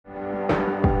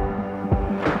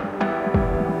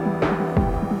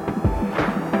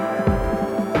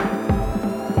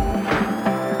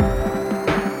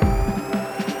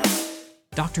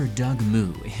Dr. Doug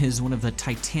Moo is one of the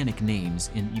titanic names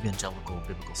in evangelical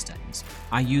biblical studies.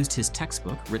 I used his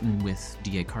textbook, written with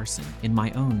D.A. Carson, in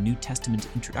my own New Testament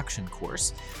introduction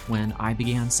course when I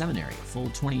began seminary a full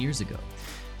 20 years ago.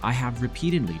 I have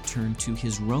repeatedly turned to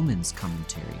his Romans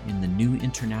commentary in the New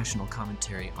International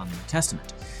Commentary on the New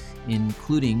Testament,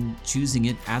 including choosing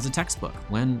it as a textbook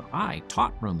when I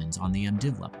taught Romans on the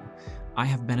MDiv level. I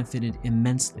have benefited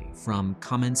immensely from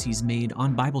comments he's made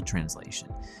on Bible translation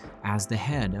as the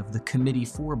head of the Committee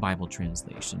for Bible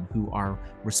Translation, who are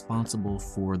responsible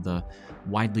for the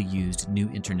widely used New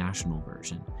International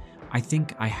Version. I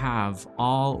think I have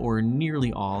all or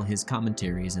nearly all his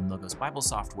commentaries in Logos Bible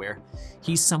software.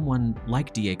 He's someone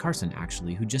like D.A. Carson,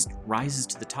 actually, who just rises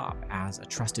to the top as a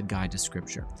trusted guide to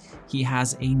Scripture. He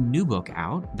has a new book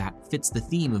out that fits the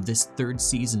theme of this third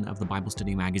season of the Bible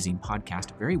Study Magazine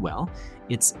podcast very well.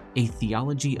 It's A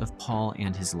Theology of Paul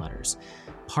and His Letters,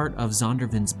 part of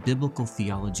Zondervan's Biblical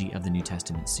Theology of the New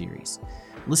Testament series.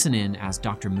 Listen in as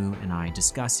Dr. Moo and I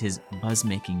discuss his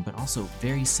buzz-making but also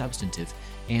very substantive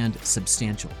and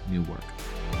substantial new work.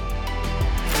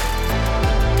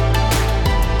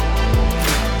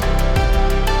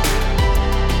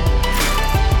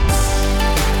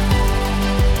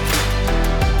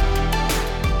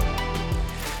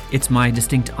 It's my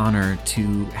distinct honor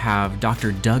to have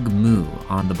Dr. Doug Moo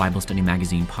on the Bible Study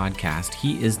Magazine podcast.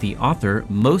 He is the author,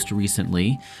 most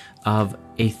recently, of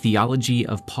A Theology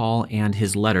of Paul and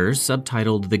His Letters,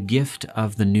 subtitled The Gift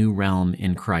of the New Realm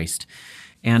in Christ.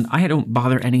 And I don't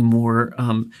bother anymore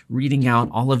reading out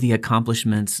all of the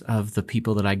accomplishments of the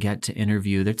people that I get to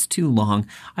interview. That's too long.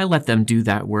 I let them do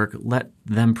that work, let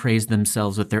them praise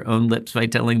themselves with their own lips by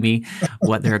telling me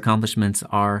what their accomplishments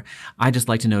are. I just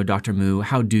like to know, Dr. Moo,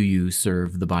 how do you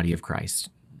serve the body of Christ?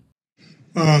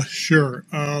 Sure.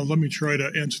 Let me try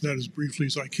to answer that as briefly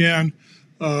as I can.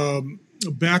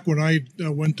 Back when I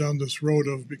went down this road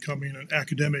of becoming an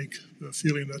academic,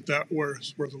 feeling that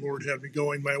was where the Lord had me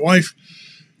going, my wife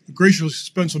graciously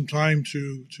spent some time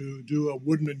to do a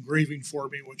wooden engraving for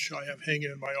me, which I have hanging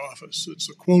in my office.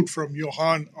 It's a quote from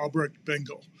Johann Albrecht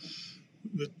Bengel,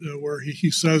 where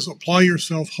he says, "Apply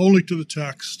yourself wholly to the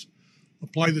text,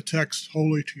 apply the text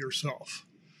wholly to yourself."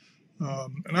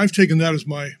 And I've taken that as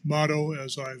my motto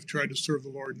as I've tried to serve the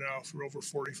Lord now for over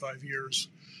 45 years.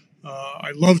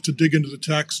 I love to dig into the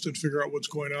text and figure out what's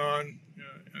going on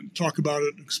and talk about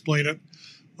it, explain it.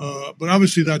 But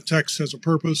obviously that text has a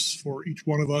purpose for each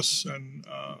one of us, and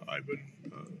I've been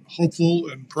hopeful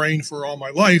and praying for all my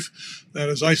life that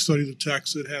as I study the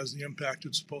text, it has the impact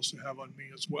it's supposed to have on me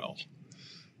as well.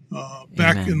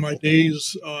 Back in my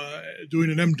days doing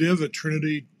an MDiv at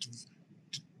Trinity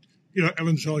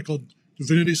Evangelical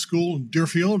Divinity School in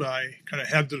Deerfield, I kind of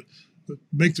had to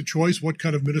make the choice, what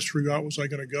kind of ministry route was I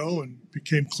going to go, and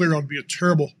became clear I'd be a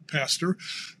terrible pastor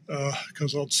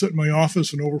because I'll sit in my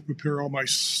office and over-prepare all my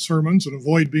sermons and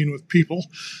avoid being with people.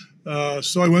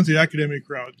 So I went the academic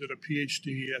route, did a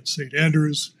PhD at St.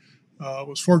 Andrews,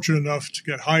 was fortunate enough to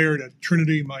get hired at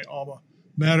Trinity, my alma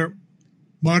mater,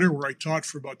 where I taught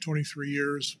for about 23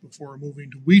 years before moving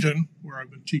to Wheaton, where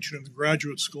I've been teaching in the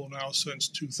graduate school now since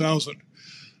 2000.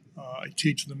 I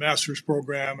teach in the master's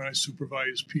program, and I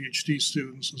supervise PhD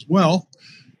students as well.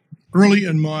 Early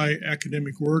in my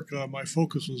academic work, my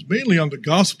focus was mainly on the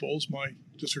Gospels. My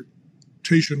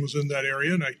dissertation was in that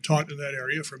area, and I taught in that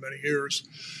area for many years.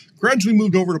 Gradually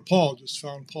moved over to Paul, just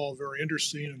found Paul very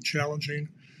interesting and challenging.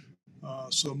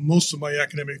 So most of my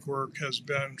academic work has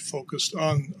been focused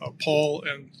on Paul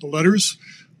and the letters,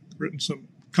 written some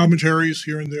commentaries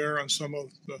here and there on some of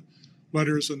the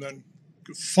letters, and then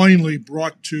finally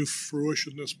brought to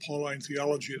fruition this Pauline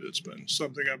theology that's been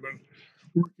something I've been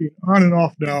working on and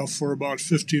off now for about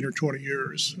 15 or 20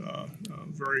 years.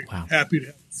 Very happy to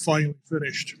have finally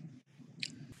finished.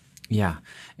 Yeah,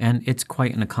 and it's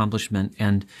quite an accomplishment.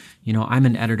 And, I'm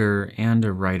an editor and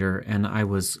a writer, and I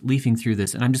was leafing through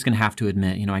this, and I'm just going to have to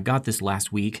admit, I got this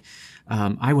last week.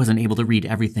 I wasn't able to read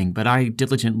everything, but I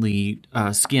diligently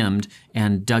skimmed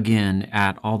and dug in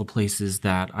at all the places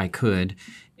that I could.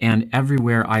 And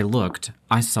everywhere I looked,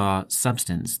 I saw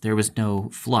substance. There was no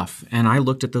fluff. And I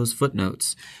looked at those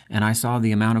footnotes, and I saw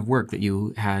the amount of work that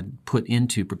you had put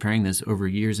into preparing this over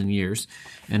years and years.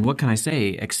 And what can I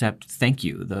say except thank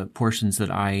you? The portions that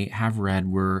I have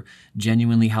read were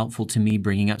genuinely helpful to me,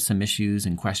 bringing up some issues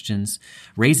and questions,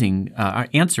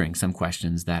 answering some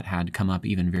questions that had come up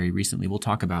even very recently. We'll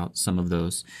talk about some of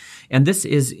those. And this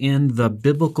is in the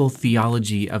Biblical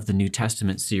Theology of the New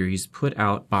Testament series put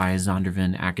out by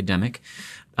Zondervan Academic.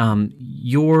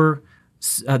 Your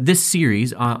This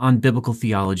series on biblical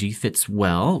theology fits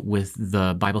well with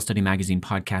the Bible Study Magazine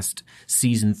podcast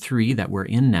season 3 that we're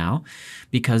in now,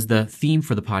 because the theme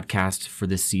for the podcast for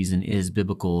this season is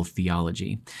biblical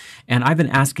theology. And I've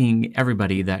been asking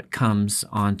everybody that comes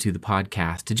onto the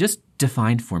podcast to just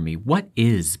define for me, what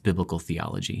is biblical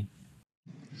theology?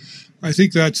 I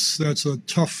think that's a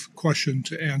tough question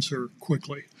to answer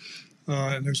quickly.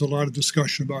 And there's a lot of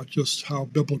discussion about just how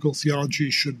biblical theology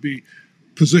should be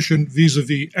positioned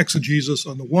vis-a-vis exegesis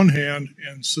on the one hand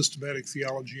and systematic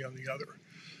theology on the other.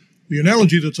 The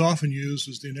analogy that's often used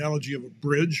is the analogy of a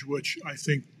bridge, which I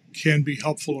think can be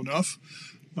helpful enough.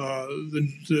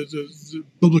 The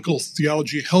biblical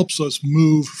theology helps us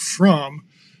move from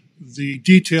the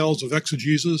details of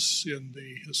exegesis in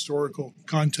the historical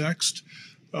context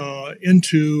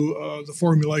into the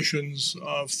formulations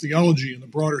of theology in the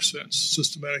broader sense,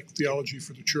 systematic theology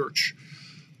for the church.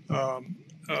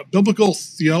 Biblical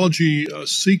theology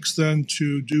seeks then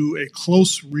to do a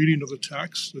close reading of the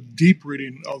text, a deep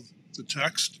reading of the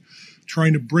text,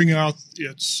 trying to bring out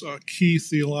its key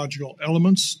theological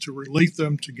elements to relate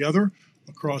them together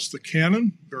across the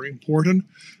canon, very important,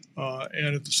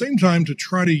 and at the same time to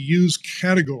try to use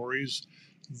categories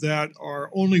that are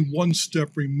only one step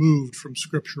removed from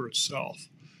Scripture itself.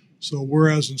 So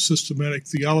whereas in systematic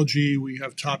theology we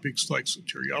have topics like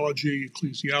soteriology,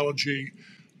 ecclesiology,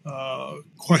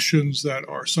 questions that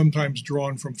are sometimes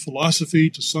drawn from philosophy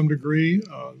to some degree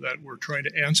that we're trying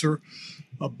to answer.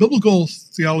 Biblical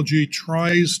theology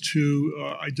tries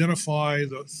to identify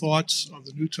the thoughts of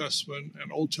the New Testament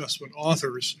and Old Testament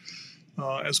authors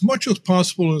as much as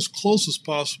possible and as close as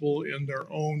possible in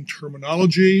their own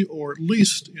terminology, or at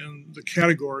least in the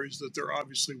categories that they're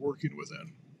obviously working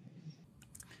within.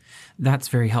 That's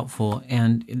very helpful,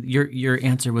 and your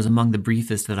answer was among the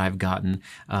briefest that I've gotten.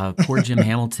 Poor Jim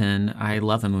Hamilton, I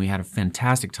love him, and we had a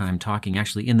fantastic time talking,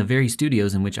 actually, in the very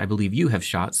studios in which I believe you have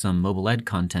shot some mobile ed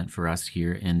content for us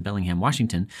here in Bellingham,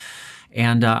 Washington.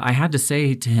 And I had to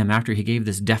say to him after he gave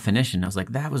this definition, I was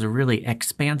like, that was a really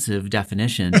expansive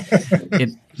definition.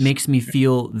 It makes me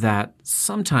feel that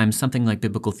sometimes something like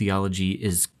biblical theology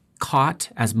is caught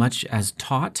as much as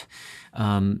taught.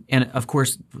 And of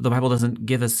course, the Bible doesn't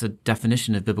give us a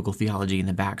definition of biblical theology in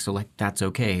the back, so that's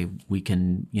okay. We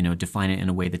can, define it in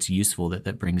a way that's useful,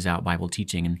 that brings out Bible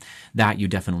teaching, and that you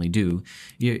definitely do.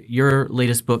 Your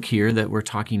latest book here that we're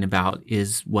talking about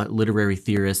is what literary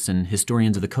theorists and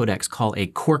historians of the Codex call a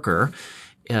corker,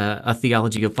 a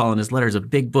theology of Paul and his letters, a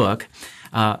big book.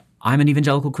 I'm an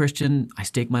evangelical Christian. I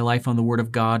stake my life on the Word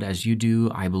of God, as you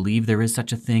do. I believe there is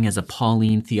such a thing as a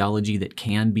Pauline theology that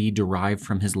can be derived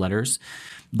from his letters.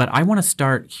 But I want to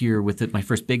start here with my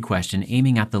first big question,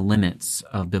 aiming at the limits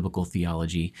of biblical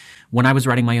theology. When I was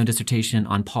writing my own dissertation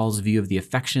on Paul's view of the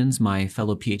affections, my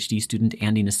fellow PhD student,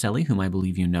 Andy Naselli, whom I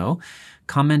believe you know,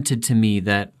 commented to me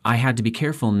that I had to be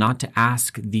careful not to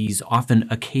ask these often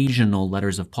occasional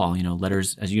letters of Paul,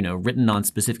 letters, as you know, written on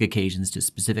specific occasions to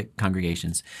specific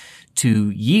congregations, to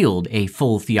yield a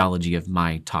full theology of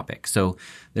my topic. So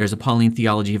there's a Pauline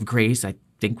theology of grace, I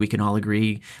think we can all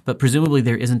agree, but presumably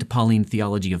there isn't a Pauline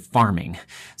theology of farming.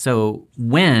 So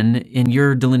when, in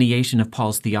your delineation of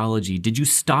Paul's theology, did you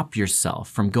stop yourself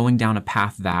from going down a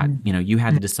path that, you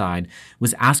had to decide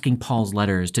was asking Paul's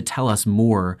letters to tell us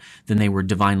more than they were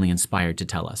divinely inspired to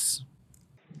tell us?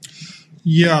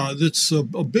 Yeah, that's a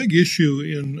big issue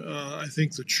in, I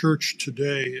think, the church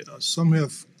today. Some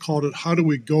have called it, how do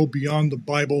we go beyond the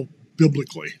Bible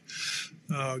biblically?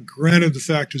 Granted, the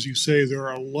fact, as you say, there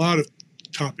are a lot of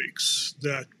topics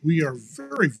that we are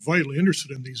very vitally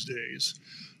interested in these days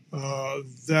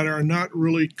that are not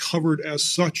really covered as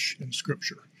such in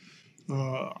Scripture.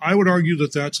 I would argue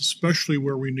that that's especially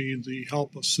where we need the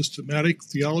help of systematic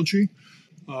theology,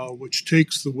 which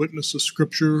takes the witness of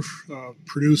Scripture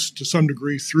produced to some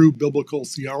degree through biblical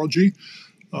theology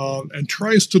and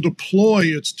tries to deploy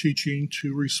its teaching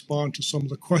to respond to some of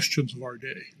the questions of our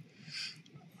day.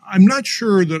 I'm not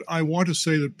sure that I want to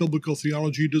say that biblical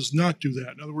theology does not do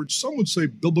that. In other words, some would say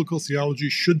biblical theology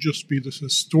should just be this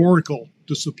historical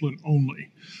discipline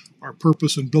only. Our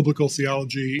purpose in biblical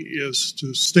theology is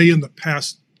to stay in the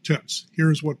past tense.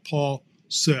 Here's what Paul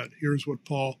said. Here's what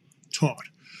Paul taught.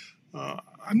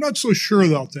 I'm not so sure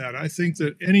about that. I think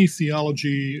that any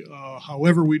theology,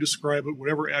 however we describe it,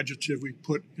 whatever adjective we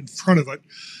put in front of it,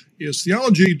 is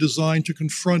theology designed to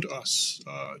confront us,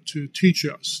 to teach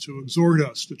us, to exhort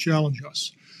us, to challenge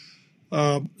us.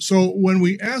 So when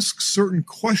we ask certain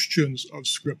questions of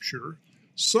Scripture,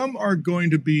 some are going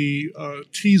to be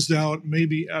teased out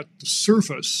maybe at the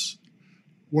surface.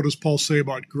 What does Paul say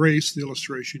about grace, the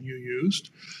illustration you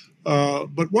used?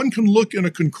 But one can look in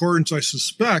a concordance, I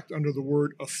suspect, under the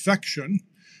word affection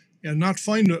and not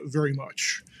find very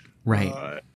much.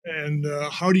 Right. And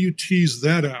how do you tease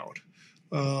that out?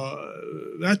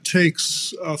 That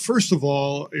takes, first of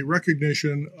all, a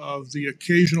recognition of the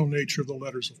occasional nature of the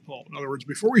letters of Paul. In other words,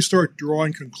 before we start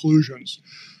drawing conclusions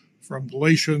from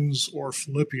Galatians or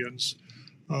Philippians,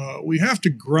 we have to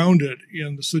ground it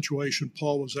in the situation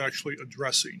Paul was actually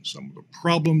addressing, some of the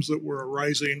problems that were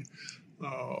arising,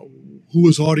 who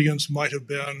his audience might have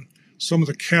been, some of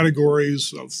the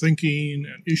categories of thinking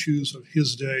and issues of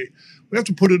his day. We have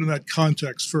to put it in that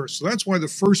context first. So that's why the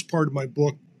first part of my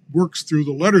book works through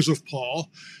the letters of Paul,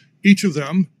 each of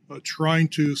them trying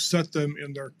to set them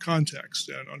in their context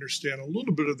and understand a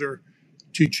little bit of their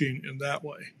teaching in that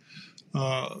way.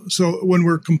 So when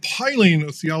we're compiling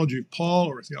a theology of Paul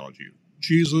or a theology of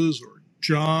Jesus or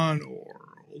John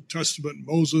or Old Testament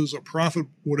Moses, a prophet,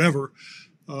 whatever,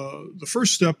 the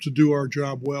first step to do our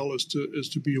job well is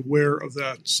to be aware of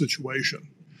that situation.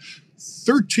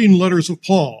 13 letters of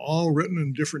Paul, all written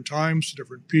in different times to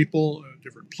different people,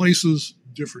 different places,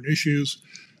 different issues.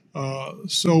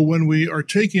 So when we are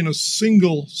taking a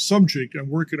single subject and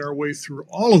working our way through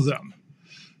all of them,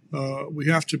 we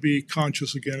have to be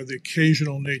conscious again of the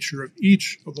occasional nature of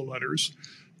each of the letters,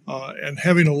 and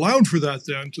having allowed for that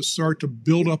then to start to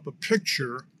build up a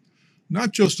picture,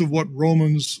 not just of what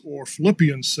Romans or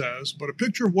Philippians says, but a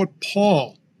picture of what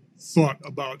Paul thought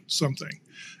about something.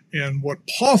 And what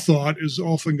Paul thought is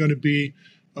often going to be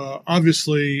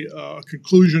obviously a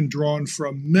conclusion drawn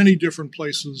from many different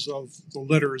places of the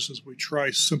letters as we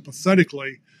try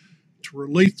sympathetically to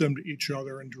relate them to each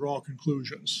other and draw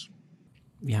conclusions.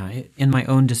 Yeah, in my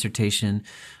own dissertation,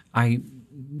 I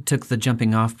took the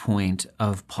jumping off point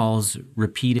of Paul's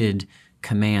repeated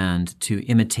command to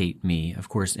imitate me. Of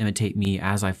course, imitate me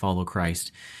as I follow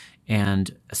Christ.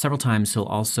 And several times he'll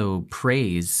also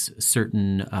praise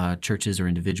certain churches or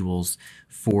individuals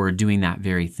for doing that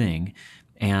very thing.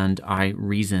 And I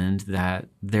reasoned that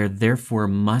there therefore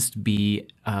must be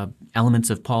elements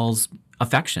of Paul's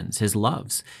affections, his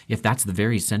loves, if that's the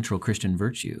very central Christian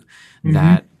virtue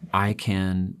that I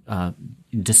can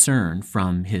discern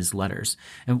from his letters.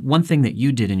 And one thing that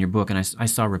you did in your book, and I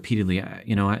saw repeatedly,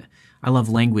 I love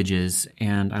languages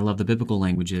and I love the biblical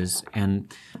languages.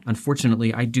 And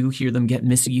unfortunately, I do hear them get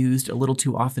misused a little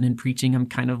too often in preaching. I'm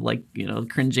kind of like,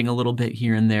 cringing a little bit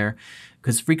here and there.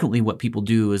 Because frequently what people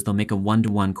do is they'll make a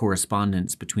one-to-one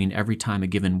correspondence between every time a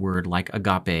given word like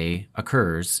agape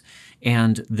occurs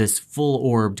and this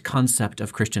full-orbed concept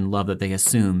of Christian love that they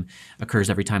assume occurs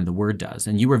every time the word does.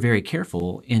 And you were very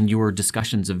careful in your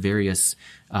discussions of various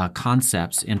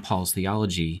concepts in Paul's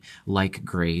theology, like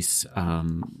grace,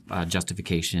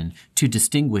 justification, to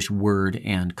distinguish word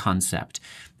and concept,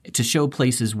 to show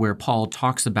places where Paul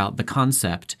talks about the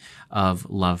concept of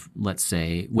love, let's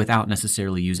say, without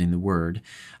necessarily using the word,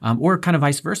 or kind of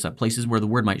vice versa, places where the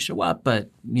word might show up, but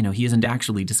he isn't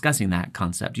actually discussing that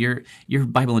concept. Your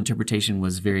Bible interpretation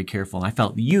was very careful. I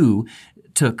felt you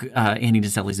took Andy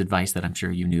Naselli's advice that I'm sure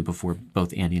you knew before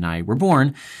both Andy and I were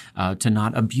born, to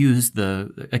not abuse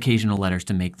the occasional letters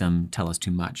to make them tell us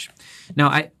too much.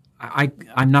 Now,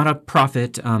 I'm not a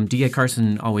prophet. D.A.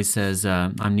 Carson always says,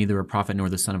 I'm neither a prophet nor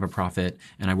the son of a prophet,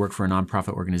 and I work for a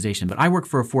nonprofit organization. But I work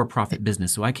for a for-profit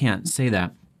business, so I can't say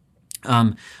that.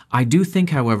 I do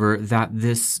think, however, that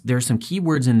there are some key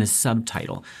words in this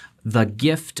subtitle, the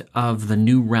gift of the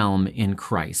new realm in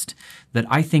Christ, that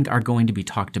I think are going to be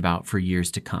talked about for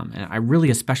years to come. And I really,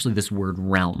 especially this word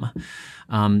realm.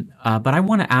 But I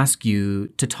want to ask you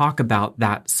to talk about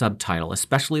that subtitle,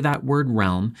 especially that word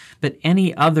realm, but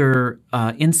any other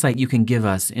insight you can give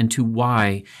us into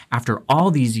why, after all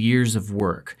these years of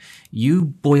work, you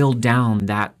boiled down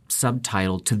that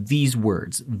subtitle to these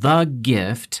words, the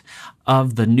gift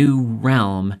of the new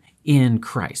realm in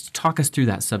Christ. Talk us through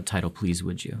that subtitle, please,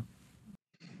 would you?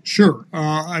 Sure.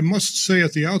 I must say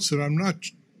at the outset, I'm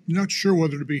not sure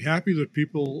whether to be happy that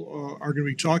people are going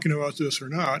to be talking about this or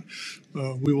not.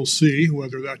 We will see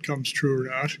whether that comes true or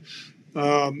not.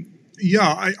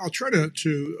 I'll try to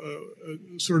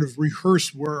sort of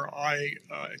rehearse where I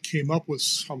came up with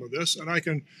some of this, and I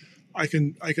can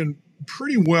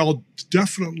pretty well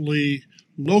definitely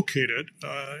locate it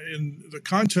in the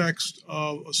context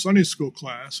of a Sunday school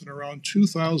class in around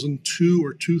 2002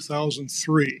 or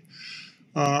 2003.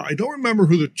 I don't remember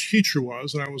who the teacher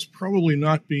was, and I was probably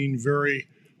not being very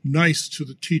nice to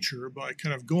the teacher by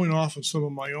kind of going off on some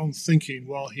of my own thinking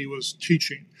while he was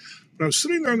teaching. But I was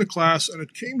sitting there in the class, and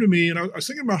it came to me, and I was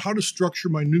thinking about how to structure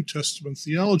my New Testament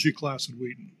theology class at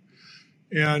Wheaton.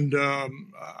 And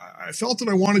I felt that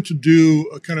I wanted to do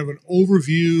a kind of an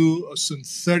overview, a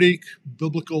synthetic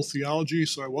biblical theology.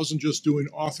 So I wasn't just doing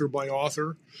author by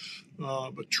author,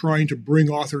 but trying to bring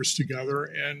authors together.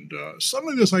 And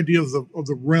suddenly this idea of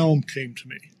the realm came to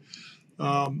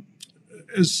me.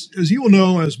 As you will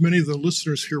know, as many of the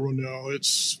listeners here will know,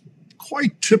 it's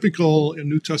quite typical in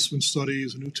New Testament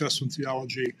studies and New Testament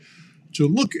theology to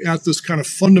look at this kind of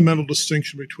fundamental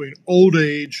distinction between Old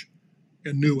Age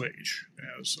and New Age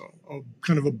as a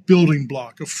kind of a building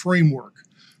block, a framework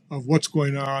of what's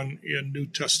going on in New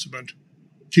Testament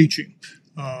teaching.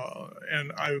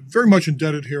 And I'm very much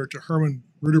indebted here to Herman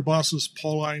Ridderboss's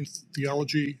Pauline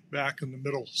theology back in the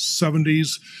middle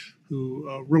 70s,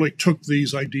 who really took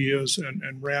these ideas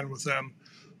and ran with them.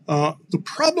 The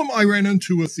problem I ran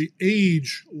into with the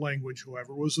age language,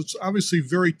 however, was it's obviously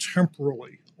very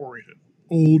temporally oriented,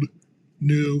 old,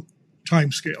 new,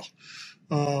 time scale.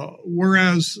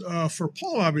 Whereas for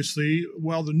Paul, obviously,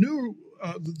 while the new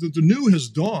has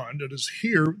dawned, it is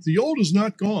here, the old is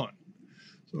not gone.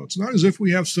 So it's not as if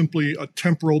we have simply a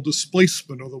temporal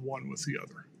displacement of the one with the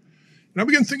other. And I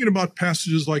began thinking about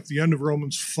passages like the end of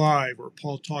Romans 5, where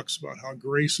Paul talks about how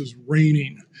grace is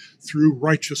reigning through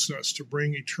righteousness to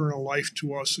bring eternal life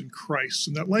to us in Christ.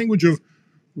 And that language of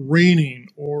reigning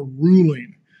or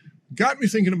ruling got me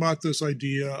thinking about this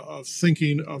idea of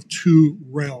thinking of two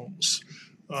realms,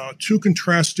 two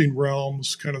contrasting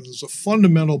realms, kind of as a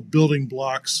fundamental building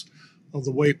blocks of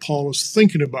the way Paul is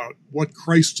thinking about what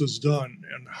Christ has done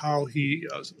and how he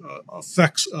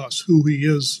affects us, who he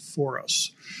is for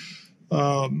us.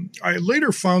 I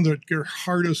later found that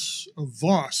Gerhardus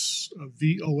Voss,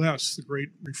 V-O-S, the great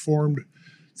Reformed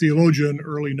theologian,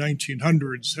 early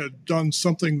 1900s, had done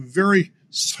something very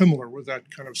similar with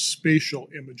that kind of spatial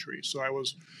imagery. So I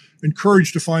was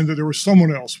encouraged to find that there was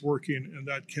someone else working in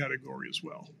that category as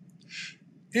well.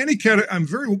 I'm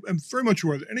very much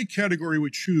aware that any category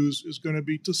we choose is going to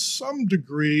be to some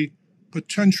degree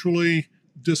potentially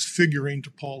disfiguring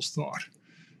to Paul's thought.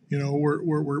 You know,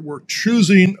 we're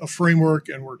choosing a framework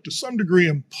and we're to some degree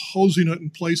imposing it in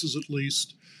places at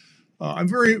least. I'm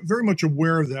very, very much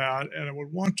aware of that, and I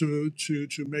would want to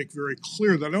make very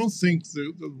clear that I don't think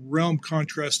the realm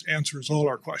contrast answers all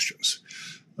our questions.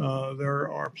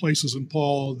 There are places in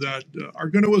Paul that are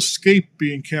going to escape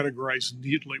being categorized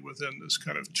neatly within this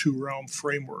kind of two-realm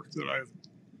framework that I've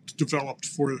developed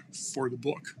for the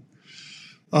book.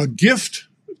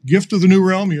 Gift of the New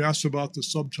Realm, you asked about the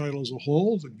subtitle as a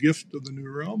whole, the gift of the New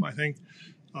Realm. I think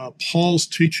Paul's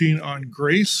teaching on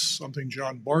grace, something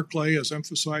John Barclay has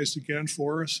emphasized again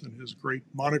for us in his great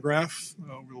monograph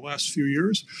over the last few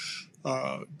years.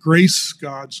 Grace,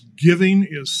 God's giving,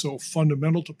 is so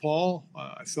fundamental to Paul.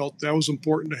 I felt that was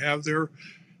important to have there.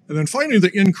 And then finally,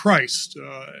 the in Christ.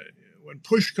 When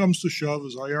push comes to shove,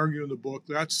 as I argue in the book,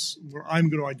 that's where I'm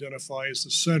going to identify as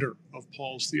the center of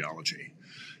Paul's theology.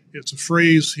 It's a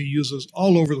phrase he uses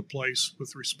all over the place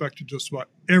with respect to just about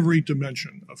every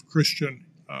dimension of Christian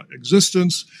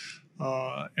existence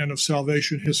and of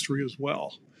salvation history as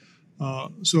well.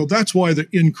 So that's why the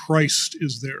in Christ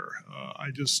is there. I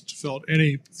just felt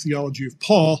any theology of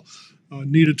Paul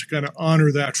needed to kind of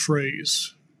honor that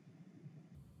phrase.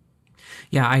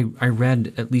 Yeah, I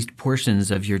read at least portions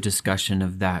of your discussion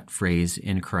of that phrase,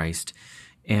 in Christ,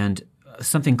 and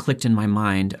something clicked in my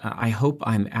mind. I hope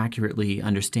I'm accurately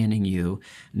understanding you,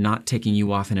 not taking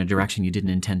you off in a direction you didn't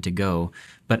intend to go.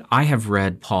 But I have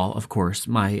read Paul, of course,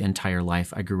 my entire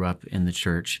life. I grew up in the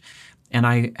church. And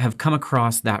I have come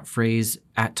across that phrase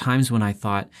at times when I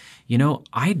thought, you know,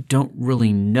 I don't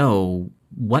really know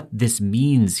what this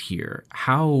means here.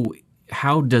 How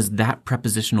does that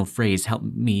prepositional phrase help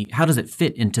me? How does it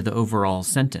fit into the overall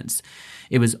sentence?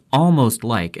 It was almost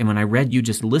like, and when I read you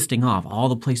just listing off all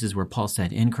the places where Paul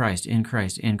said, in Christ, in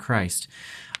Christ, in Christ,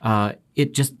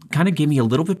 it just kind of gave me a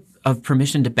little bit of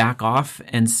permission to back off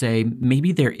and say,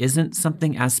 maybe there isn't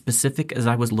something as specific as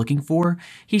I was looking for.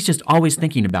 He's just always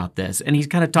thinking about this. And he's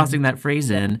kind of tossing that phrase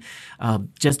in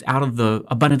just out of the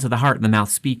abundance of the heart, the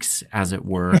mouth speaks, as it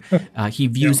were. He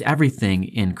views everything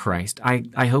in Christ.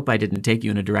 I hope I didn't take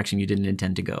you in a direction you didn't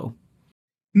intend to go.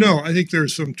 No, I think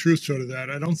there's some truth to that.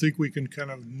 I don't think we can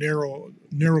kind of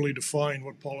narrowly define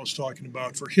what Paul is talking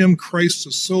about. For him, Christ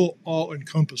is so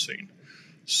all-encompassing,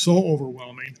 so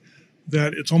overwhelming,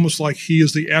 that it's almost like he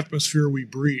is the atmosphere we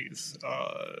breathe.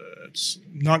 It's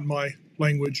not my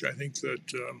language. I think that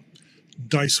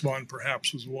Deisman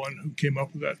perhaps was the one who came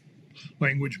up with that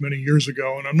language many years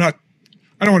ago. And I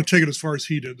don't want to take it as far as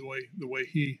he did, the way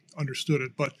he understood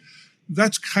it, but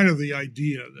that's kind of the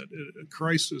idea, that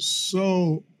Christ is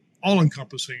so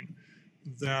all-encompassing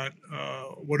that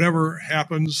whatever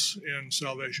happens in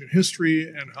salvation history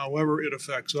and however it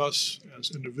affects us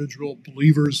as individual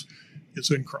believers, it's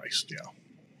in Christ. Yeah.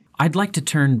 I'd like to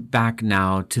turn back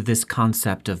now to this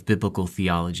concept of biblical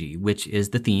theology, which is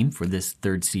the theme for this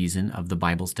third season of the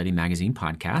Bible Study Magazine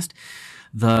podcast.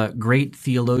 The great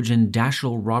theologian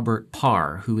Dashiell Robert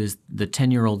Parr, who is the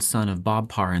 10-year-old son of Bob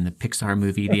Parr in the Pixar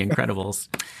movie The Incredibles,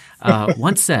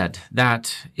 once said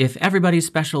that if everybody's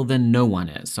special, then no one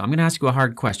is. So I'm going to ask you a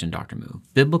hard question, Dr. Moo.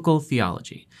 Biblical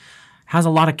theology has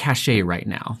a lot of cachet right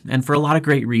now, and for a lot of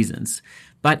great reasons.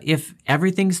 But if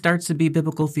everything starts to be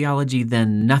biblical theology,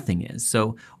 then nothing is.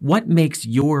 So what makes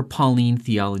your Pauline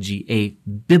theology a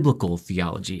biblical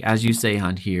theology, as you say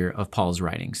on here, of Paul's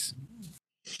writings?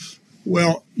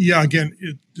 Well, yeah, again,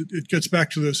 it gets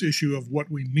back to this issue of what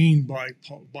we mean by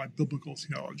biblical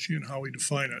theology and how we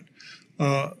define it.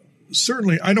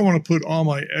 Certainly, I don't want to put all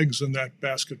my eggs in that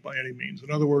basket by any means. In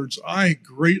other words, I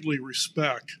greatly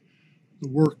respect the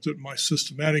work that my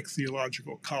systematic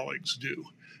theological colleagues do.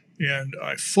 And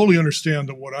I fully understand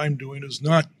that what I'm doing is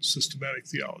not systematic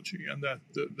theology, and that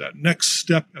that next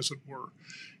step, as it were,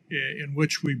 in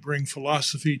which we bring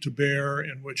philosophy to bear,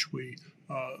 in which we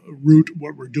root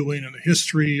what we're doing in the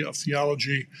history of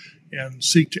theology and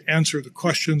seek to answer the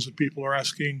questions that people are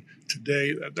asking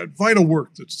today, that vital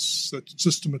work that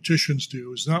systematicians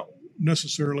do is not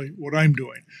necessarily what I'm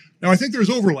doing. Now, I think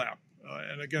there's overlap.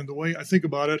 And again, the way I think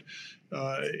about it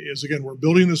is, again, we're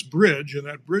building this bridge, and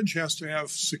that bridge has to have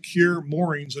secure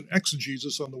moorings and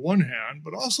exegesis on the one hand,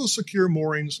 but also secure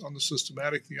moorings on the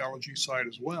systematic theology side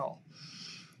as well.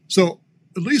 So,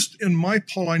 at least in my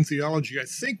Pauline theology, I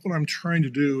think what I'm trying to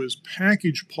do is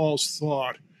package Paul's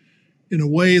thought in a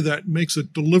way that makes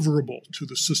it deliverable to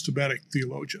the systematic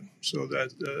theologian, so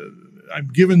that I'm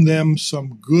giving them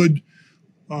some good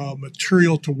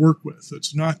material to work with.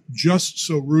 It's not just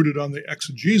so rooted on the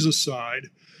exegesis side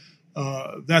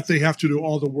that they have to do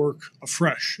all the work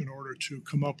afresh in order to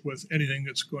come up with anything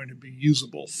that's going to be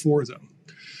usable for them.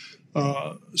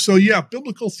 So yeah,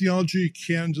 biblical theology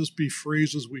can just be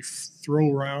phrases we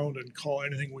throw around and call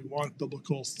anything we want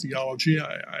biblical theology.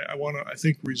 I want to, I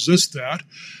think, resist that.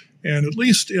 And at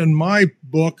least in my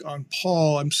book on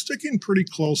Paul, I'm sticking pretty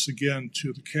close again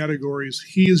to the categories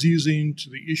he is using, to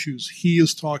the issues he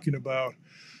is talking about.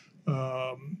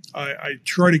 I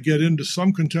try to get into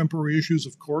some contemporary issues,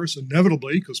 of course,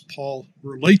 inevitably, because Paul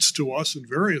relates to us in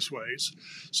various ways.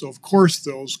 So, of course,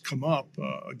 those come up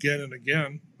again and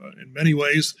again. In many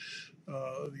ways,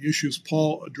 the issues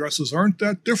Paul addresses aren't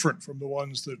that different from the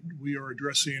ones that we are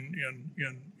addressing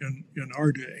in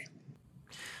our day.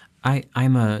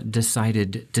 I'm a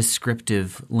decided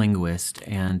descriptive linguist,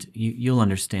 and you'll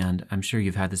understand, I'm sure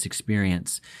you've had this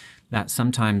experience, that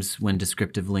sometimes when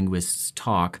descriptive linguists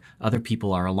talk, other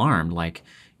people are alarmed, like,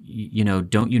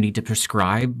 don't you need to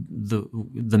prescribe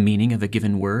the meaning of a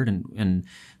given word? And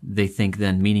they think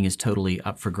then meaning is totally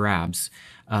up for grabs.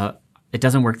 It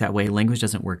doesn't work that way. Language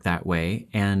doesn't work that way.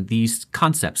 And these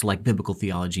concepts like biblical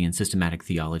theology and systematic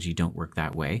theology don't work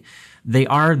that way. They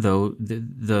are, though,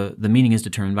 the meaning is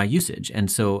determined by usage. And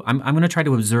so I'm going to try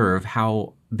to observe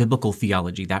how biblical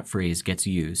theology, that phrase, gets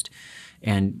used.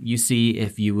 And you see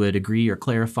if you would agree or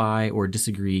clarify or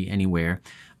disagree anywhere.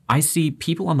 I see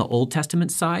people on the Old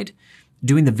Testament side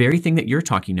doing the very thing that you're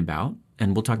talking about,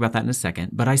 and we'll talk about that in a second,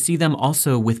 but I see them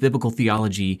also with biblical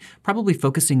theology probably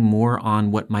focusing more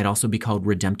on what might also be called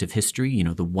redemptive history,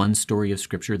 the one story of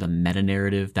Scripture, the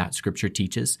meta-narrative that Scripture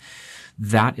teaches.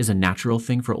 That is a natural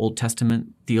thing for Old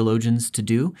Testament theologians to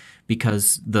do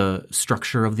because the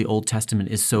structure of the Old Testament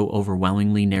is so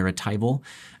overwhelmingly narratival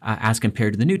as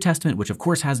compared to the New Testament, which of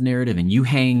course has narrative, and you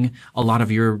hang a lot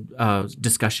of your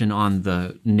discussion on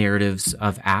the narratives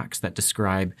of Acts that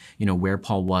describe, where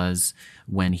Paul was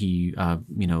when he,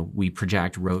 we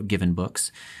project, wrote given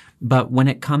books. But when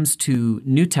it comes to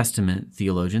New Testament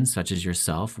theologians, such as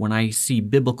yourself, when I see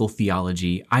biblical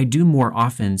theology, I do more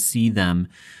often see them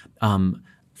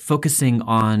focusing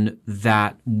on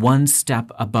that one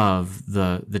step above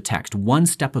the text, one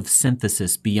step of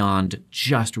synthesis beyond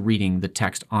just reading the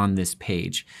text on this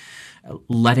page.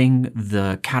 Letting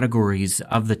the categories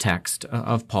of the text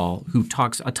of Paul, who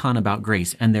talks a ton about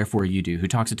grace, and therefore you do, who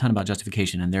talks a ton about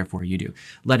justification, and therefore you do,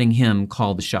 letting him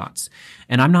call the shots.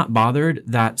 And I'm not bothered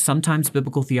that sometimes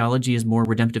biblical theology is more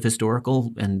redemptive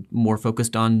historical and more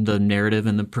focused on the narrative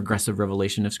and the progressive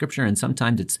revelation of Scripture, and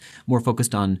sometimes it's more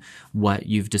focused on what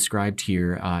you've described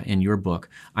here in your book.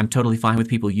 I'm totally fine with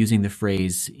people using the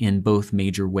phrase in both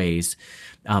major ways.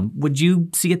 Would you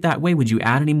see it that way? Would you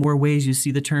add any more ways you see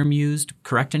the term used?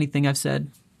 Correct anything I've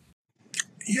said?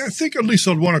 Yeah, I think at least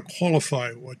I'd want to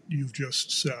qualify what you've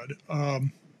just said.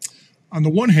 on the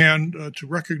one hand, to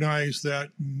recognize that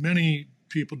many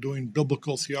people doing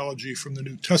biblical theology from the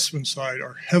New Testament side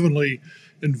are heavily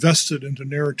invested into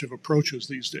narrative approaches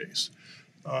these days.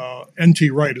 N.T.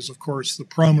 Wright is, of course, the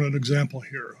prominent example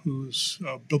here, whose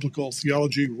biblical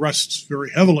theology rests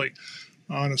very heavily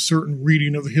on a certain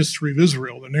reading of the history of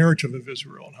Israel, the narrative of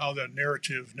Israel, and how that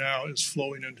narrative now is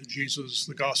flowing into Jesus,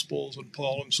 the Gospels, and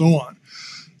Paul, and so on.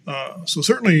 So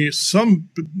certainly some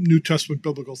New Testament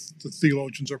biblical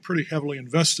theologians are pretty heavily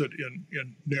invested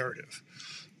in narrative.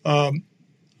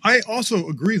 I also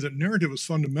agree that narrative is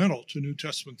fundamental to New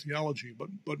Testament theology,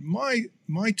 but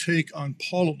my take on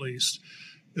Paul, at least,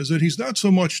 is that he's not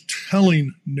so much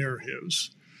telling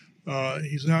narratives.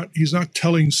 He's not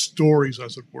telling stories,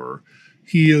 as it were.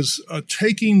 He is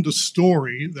taking the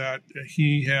story that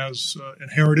he has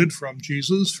inherited from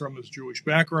Jesus, from his Jewish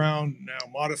background, now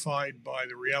modified by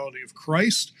the reality of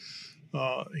Christ.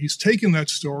 He's taking that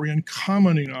story and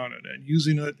commenting on it and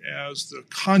using it as the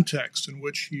context in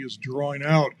which he is drawing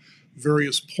out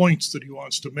various points that he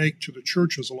wants to make to the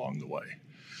churches along the way.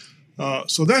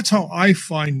 So that's how I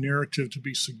find narrative to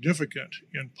be significant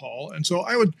in Paul. And so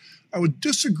I would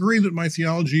disagree that my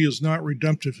theology is not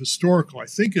redemptive historical. I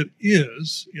think it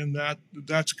is, in that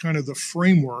that's kind of the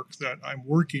framework that I'm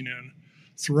working in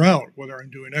throughout, whether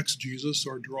I'm doing exegesis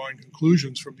or drawing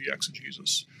conclusions from the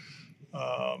exegesis.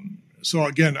 So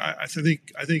again, I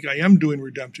think I am doing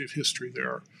redemptive history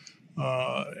there,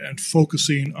 and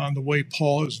focusing on the way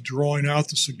Paul is drawing out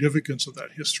the significance of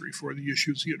that history for the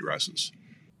issues he addresses.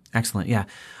 Excellent. Yeah.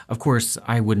 Of course,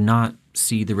 I would not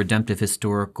see the redemptive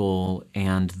historical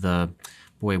and the,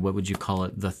 what would you call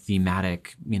it? The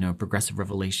thematic, progressive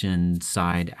revelation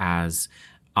side as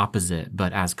opposite,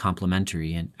 but as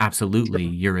complementary. And absolutely,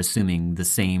 you're assuming the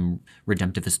same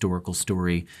redemptive historical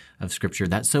story of Scripture.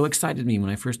 That so excited me when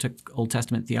I first took Old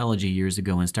Testament theology years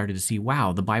ago and started to see,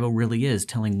 wow, the Bible really is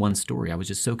telling one story. I was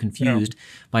just so confused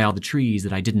by all the trees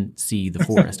that I didn't see the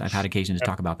forest. I've had occasion to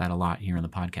talk about that a lot here on the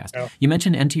podcast. You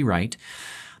mentioned N.T. Wright.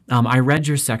 I read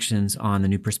your sections on the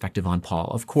New Perspective on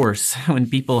Paul. Of course, when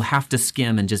people have to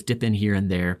skim and just dip in here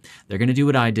and there, they're going to do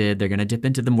what I did. They're going to dip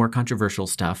into the more controversial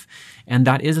stuff. And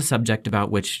that is a subject about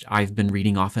which I've been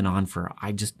reading off and on for,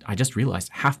 I just realized,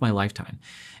 half my lifetime.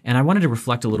 And I wanted to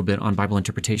reflect a little bit on Bible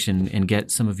interpretation and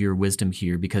get some of your wisdom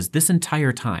here, because this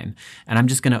entire time, and I'm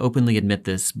just going to openly admit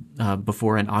this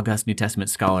before an august New Testament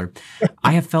scholar,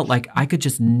 I have felt like I could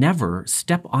just never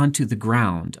step onto the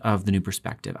ground of the New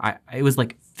Perspective. It was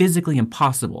like physically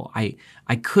impossible. I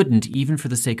couldn't, even for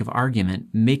the sake of argument,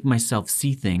 make myself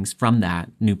see things from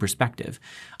that new perspective.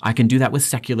 I can do that with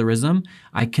secularism.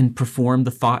 I can perform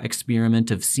the thought experiment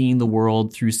of seeing the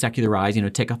world through secular eyes,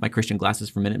 take off my Christian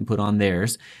glasses for a minute and put on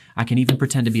theirs. I can even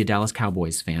pretend to be a Dallas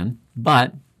Cowboys fan.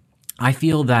 But I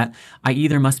feel that I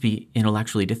either must be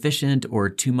intellectually deficient or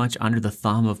too much under the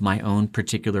thumb of my own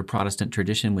particular Protestant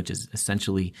tradition, which is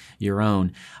essentially your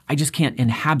own. I just can't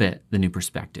inhabit the new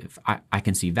perspective. I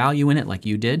can see value in it like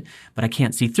you did, but I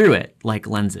can't see through it like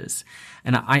lenses.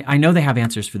 And I know they have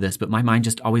answers for this, but my mind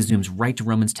just always zooms right to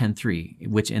Romans 10:3,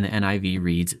 which in the NIV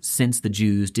reads, "Since the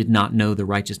Jews did not know the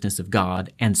righteousness of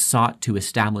God and sought to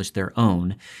establish their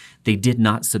own, they did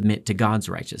not submit to God's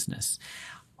righteousness."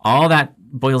 All that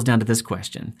boils down to this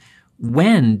question.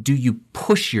 When do you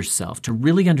push yourself to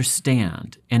really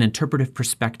understand an interpretive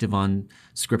perspective on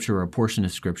Scripture or a portion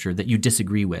of Scripture that you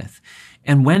disagree with?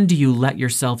 And when do you let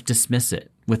yourself dismiss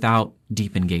it without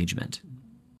deep engagement?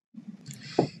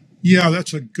 Yeah,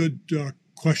 that's a good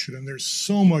question. And there's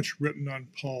so much written on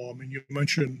Paul. I mean, you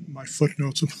mentioned my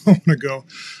footnotes a moment ago.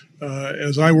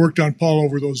 As I worked on Paul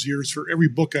over those years, for every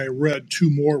book I read,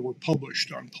 2 more were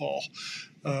published on Paul.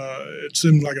 It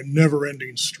seemed like a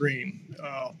never-ending stream.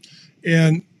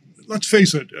 And let's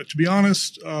face it, to be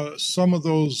honest, some of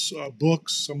those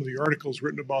books, some of the articles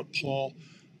written about Paul,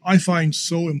 I find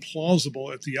so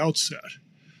implausible at the outset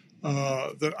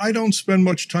that I don't spend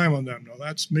much time on them.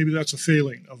 Now, maybe that's a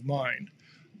failing of mine.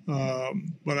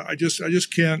 But I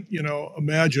just can't,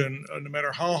 imagine, no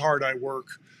matter how hard I work,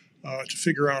 to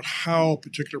figure out how a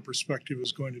particular perspective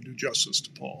is going to do justice to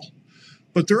Paul.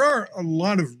 But there are a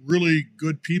lot of really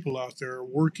good people out there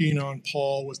working on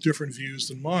Paul with different views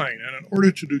than mine. And in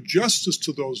order to do justice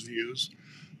to those views,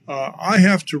 I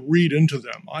have to read into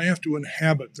them. I have to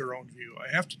inhabit their own view.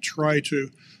 I have to try to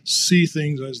see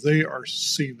things as they are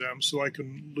seeing them so I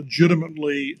can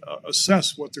legitimately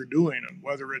assess what they're doing and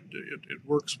whether it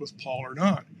works with Paul or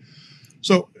not.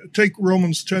 So take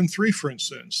Romans 10:3, for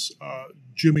instance.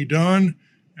 Jimmy Dunn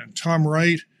and Tom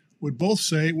Wright would both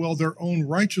say, well, their own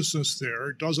righteousness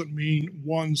there doesn't mean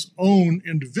one's own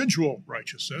individual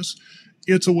righteousness.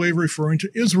 It's a way of referring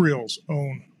to Israel's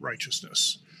own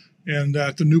righteousness. And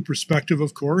that the New Perspective,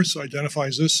 of course,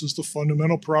 identifies this as the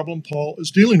fundamental problem Paul is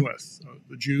dealing with.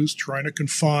 The Jews trying to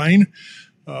confine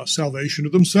salvation to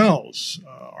themselves,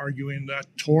 arguing that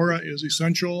Torah is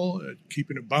essential,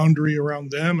 keeping a boundary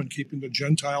around them and keeping the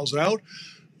Gentiles out.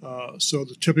 So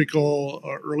the typical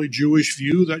early Jewish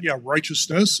view that,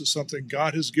 righteousness is something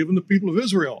God has given the people of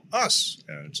Israel, us,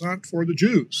 and it's not for the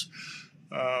Jews.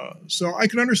 So I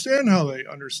can understand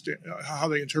how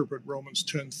they interpret Romans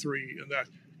 10:3 in that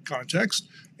context.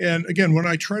 And again, when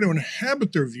I try to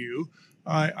inhabit their view,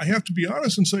 I have to be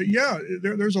honest and say,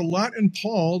 there's a lot in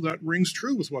Paul that rings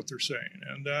true with what they're saying,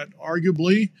 and that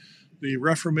arguably the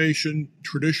Reformation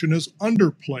tradition has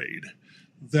underplayed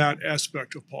that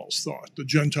aspect of Paul's thought, the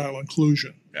Gentile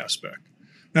inclusion aspect.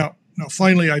 Now,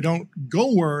 finally, I don't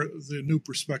go where the New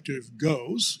Perspective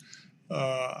goes.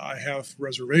 I have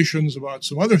reservations about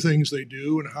some other things they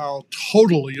do and how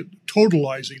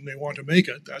totalizing they want to make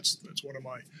it. That's one of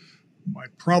my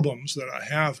problems that I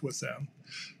have with them.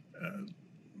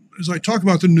 As I talk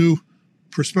about the New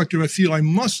Perspective, I feel I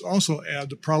must also add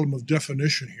the problem of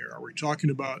definition here. Are we talking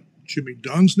about Jimmy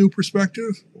Dunn's New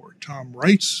Perspective or Tom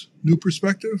Wright's New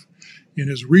Perspective? In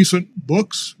his recent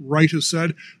books, Wright has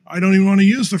said, I don't even want to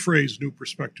use the phrase New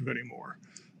Perspective anymore.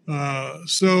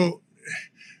 So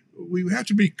we have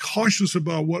to be cautious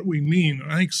about what we mean.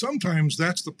 I think sometimes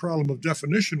that's the problem of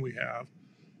definition we have.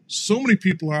 So many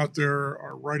people out there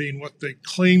are writing what they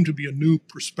claim to be a new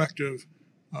perspective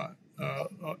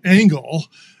angle,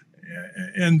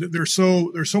 and there's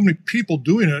so many people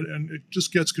doing it, and it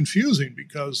just gets confusing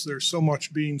because there's so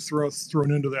much being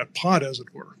thrown into that pot, as it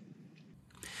were.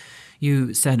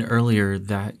 You said earlier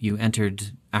that you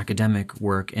entered academic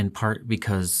work in part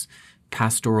because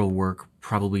pastoral work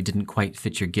probably didn't quite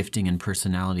fit your gifting and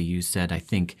personality. You said, I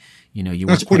think, you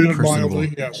weren't quite personable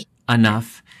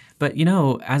enough. But,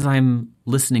 as I'm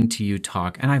listening to you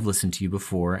talk, and I've listened to you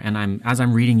before, and as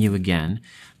I'm reading you again,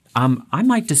 I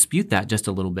might dispute that just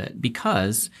a little bit,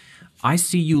 because I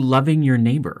see you loving your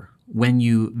neighbor when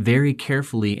you very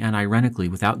carefully and ironically,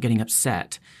 without getting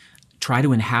upset, try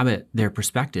to inhabit their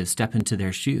perspective, step into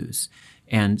their shoes,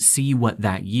 and see what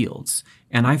that yields.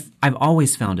 And I've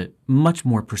always found it much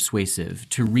more persuasive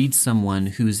to read someone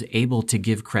who's able to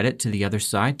give credit to the other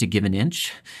side, to give an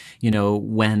inch,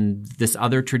 when this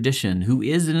other tradition, who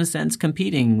is in a sense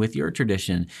competing with your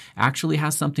tradition, actually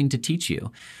has something to teach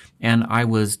you. And I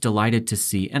was delighted to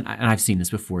see, and I've seen this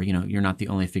before, you're not the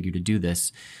only figure to do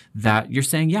this, that you're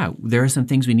saying, there are some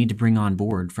things we need to bring on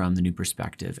board from the New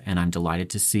Perspective. And I'm delighted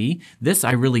to see this.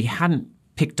 I really hadn't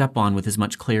picked up on with as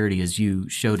much clarity as you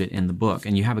showed it in the book.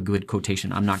 And you have a good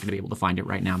quotation. I'm not going to be able to find it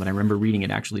right now, but I remember reading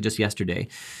it actually just yesterday,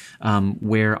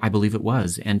 where I believe it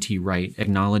was N.T. Wright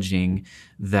acknowledging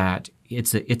that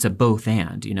it's a both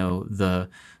and,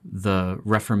 the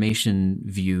Reformation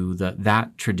view,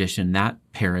 that tradition, that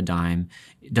paradigm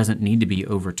doesn't need to be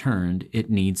overturned. It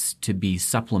needs to be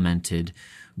supplemented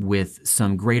with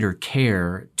some greater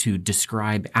care to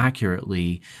describe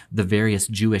accurately the various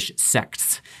Jewish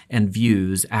sects and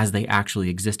views as they actually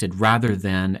existed, rather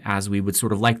than as we would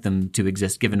sort of like them to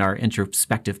exist, given our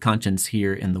introspective conscience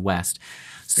here in the West.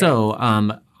 So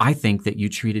I think that you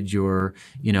treated your,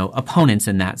 opponents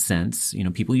in that sense,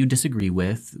 people you disagree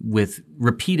with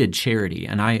repeated charity,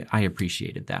 and I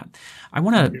appreciated that. I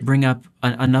want to bring up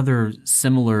another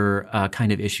similar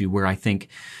kind of issue where I think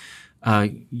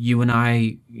you and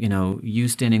I, you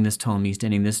standing this tall, me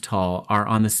standing this tall, are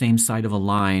on the same side of a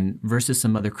line versus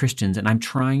some other Christians, and I'm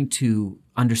trying to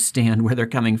understand where they're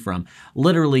coming from.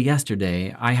 Literally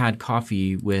yesterday, I had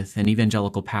coffee with an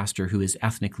evangelical pastor who is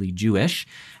ethnically Jewish,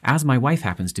 as my wife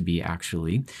happens to be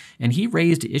actually, and he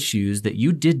raised issues that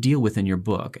you did deal with in your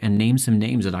book and named some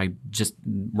names that I just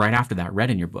right after that read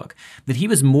in your book, that he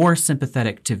was more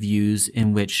sympathetic to views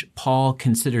in which Paul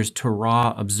considers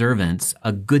Torah observance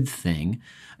a good thing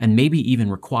and maybe even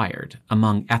required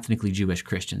among ethnically Jewish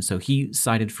Christians. So he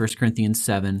cited 1 Corinthians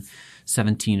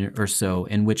 7:17 or so,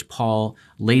 in which Paul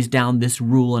lays down this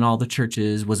rule in all the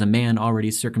churches: was a man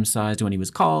already circumcised when he was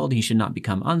called, he should not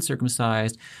become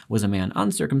uncircumcised. Was a man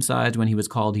uncircumcised when he was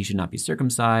called, he should not be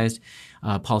circumcised.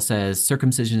 Paul says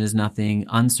circumcision is nothing,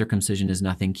 uncircumcision is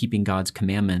nothing, keeping God's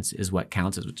commandments is what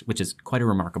counts, which is quite a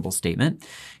remarkable statement.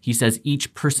 He says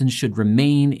each person should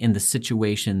remain in the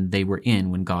situation they were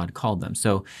in when God called them.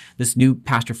 So this new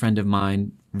pastor friend of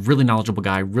mine, really knowledgeable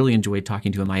guy, really enjoyed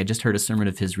talking to him. I had just heard a sermon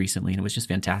of his recently, and it was just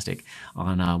fantastic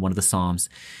on one of the Psalms.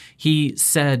 He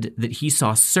said that he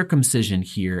saw circumcision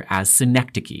here as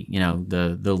synecdoche,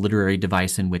 the literary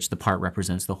device in which the part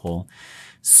represents the whole.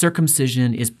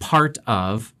 Circumcision is part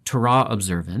of Torah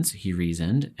observance, he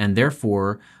reasoned, and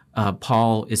therefore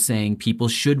Paul is saying people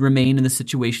should remain in the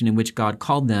situation in which God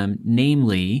called them,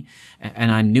 namely,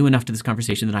 and I'm new enough to this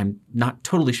conversation that I'm not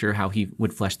totally sure how he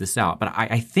would flesh this out, but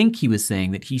I think he was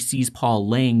saying that he sees Paul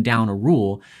laying down a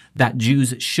rule that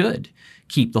Jews should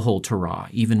keep the whole Torah,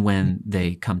 even when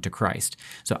they come to Christ.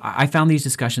 So I found these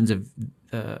discussions of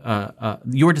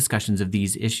your discussions of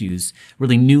these issues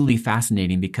really newly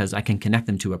fascinating because I can connect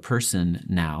them to a person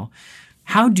now.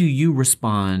 How do you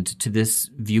respond to this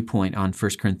viewpoint on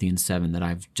 1 Corinthians 7 that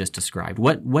I've just described?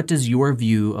 What does your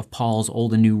view of Paul's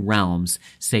old and new realms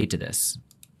say to this?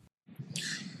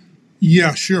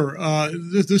 Yeah, sure.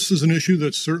 This is an issue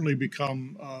that's certainly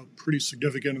become pretty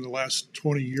significant in the last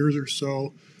 20 years or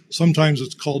so. Sometimes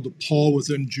it's called the Paul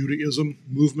within Judaism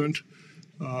movement.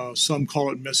 Some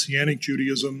call it Messianic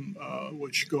Judaism,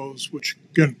 which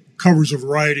again covers a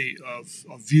variety of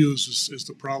views. Is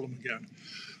the problem again?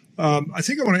 I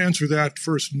think I want to answer that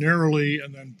first narrowly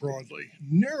and then broadly.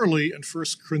 Narrowly in 1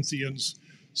 Corinthians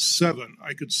 7,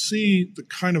 I could see the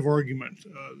kind of argument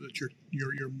that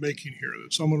you're making here.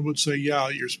 That someone would say, yeah,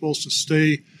 you're supposed to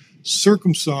stay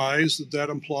circumcised. That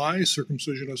implies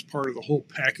circumcision as part of the whole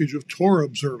package of Torah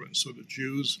observance, so the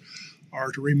Jews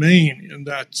are to remain in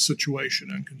that situation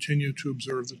and continue to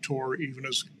observe the Torah even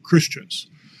as Christians.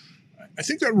 I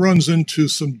think that runs into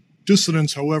some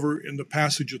dissonance, however, in the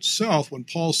passage itself when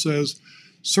Paul says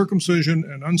circumcision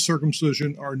and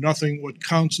uncircumcision are nothing. What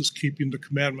counts is keeping the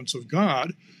commandments of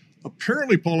God.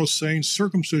 Apparently, Paul is saying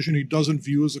circumcision he doesn't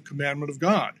view as a commandment of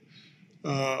God.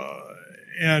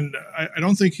 And I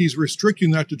don't think he's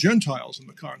restricting that to Gentiles in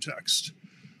the context.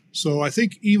 So I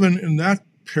think even in that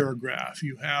paragraph,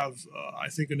 you have, I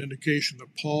think, an indication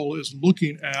that Paul is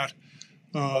looking at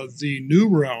the new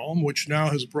realm, which now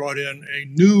has brought in a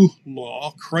new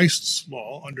law, Christ's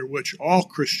law, under which all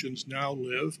Christians now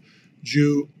live,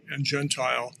 Jew and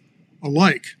Gentile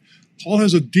alike. Paul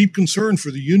has a deep concern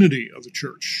for the unity of the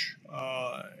church.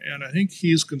 And I think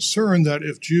he's concerned that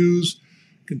if Jews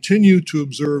continue to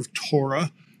observe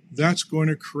Torah, that's going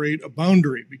to create a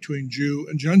boundary between Jew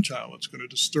and Gentile. It's going to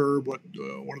disturb what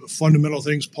one of the fundamental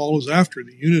things Paul is after,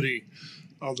 the unity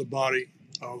of the body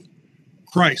of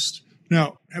Christ.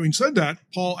 Now, having said that,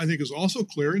 Paul, I think, is also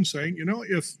clear in saying,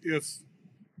 if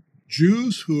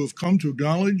Jews who have come to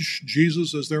acknowledge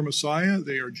Jesus as their Messiah,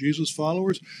 they are Jesus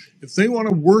followers, if they want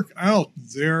to work out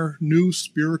their new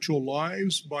spiritual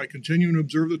lives by continuing to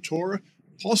observe the Torah,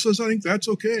 Paul says, I think that's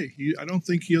okay. I don't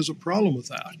think he has a problem with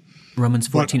that. Romans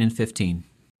 14 and 15.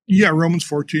 Yeah, Romans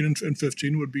 14 and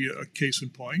 15 would be a case in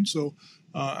point. So,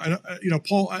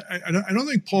 Paul, I don't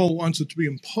think Paul wants it to be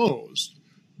imposed.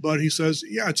 But he says,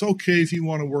 yeah, it's okay if you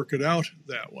want to work it out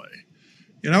that way.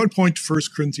 And I would point to 1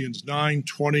 Corinthians 9,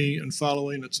 20 and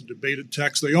following. It's a debated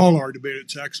text. They all are debated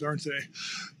texts, aren't they?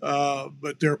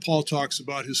 But there Paul talks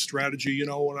about his strategy.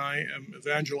 When I am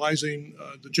evangelizing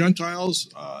the Gentiles,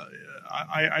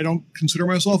 I don't consider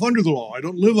myself under the law. I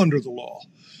don't live under the law.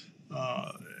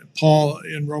 Paul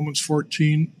in Romans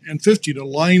 14 and 15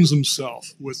 aligns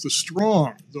himself with the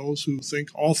strong, those who think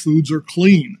all foods are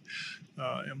clean.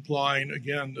 Implying,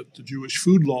 again, that the Jewish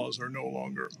food laws are no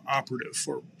longer operative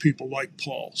for people like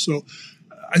Paul. So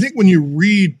I think when you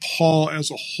read Paul as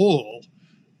a whole,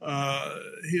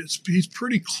 he's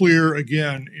pretty clear,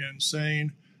 again, in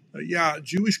saying,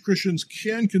 Jewish Christians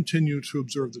can continue to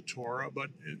observe the Torah,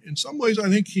 but in some ways I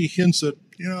think he hints at,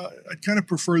 I'd kind of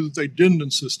prefer that they didn't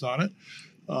insist on it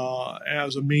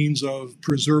as a means of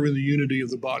preserving the unity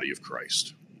of the body of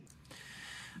Christ.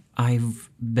 I've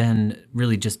been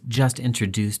really just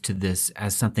introduced to this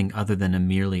as something other than a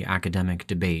merely academic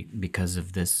debate because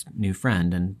of this new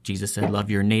friend. And Jesus said, love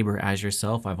your neighbor as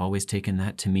yourself. I've always taken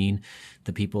that to mean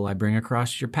the people I bring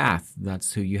across your path.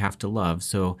 That's who you have to love.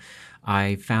 So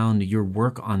I found your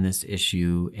work on this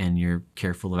issue and your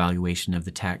careful evaluation of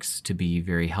the text to be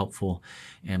very helpful.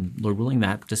 And Lord willing,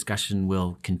 that discussion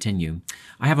will continue.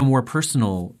 I have a more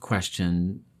personal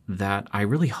question that I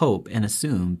really hope and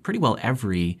assume pretty well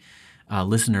every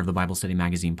listener of the Bible Study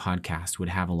Magazine podcast would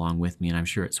have along with me, and I'm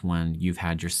sure it's one you've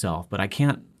had yourself. But I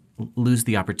can't lose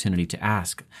the opportunity to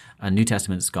ask a New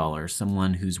Testament scholar,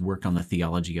 someone who's worked on the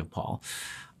theology of Paul.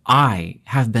 I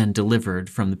have been delivered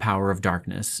from the power of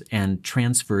darkness and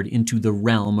transferred into the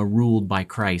realm ruled by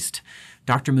Christ.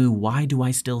 Dr. Moo, why do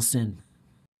I still sin?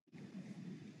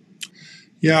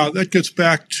 Yeah, that gets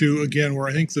back to, again, where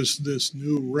I think this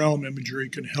new realm imagery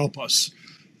can help us.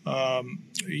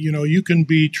 You can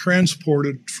be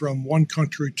transported from one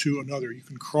country to another. You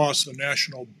can cross a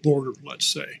national border, let's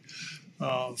say,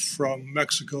 from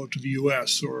Mexico to the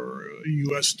U.S. or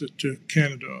U.S. to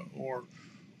Canada or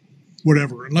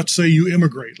whatever. And let's say you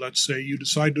immigrate. Let's say you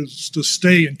decide to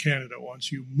stay in Canada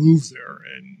once you move there.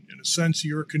 And in a sense,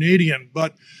 you're a Canadian,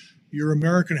 but your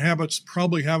American habits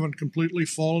probably haven't completely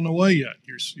fallen away yet.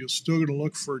 You're still going to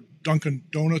look for Dunkin'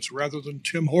 Donuts rather than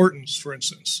Tim Hortons, for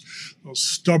instance. Those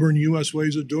stubborn U.S.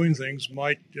 ways of doing things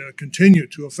might continue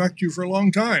to affect you for a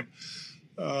long time.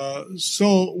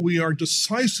 So we are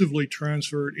decisively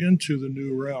transferred into the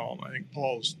new realm. I think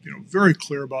Paul's very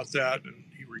clear about that, and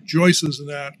he rejoices in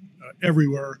that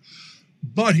everywhere.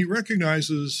 But he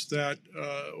recognizes that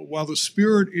while the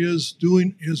Spirit is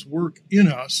doing his work in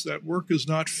us, that work is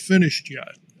not finished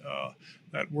yet.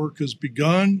 That work has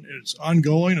begun, it's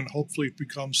ongoing, and hopefully it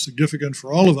becomes significant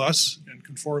for all of us in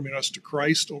conforming us to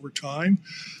Christ over time.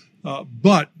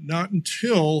 But not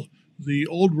until the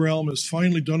old realm is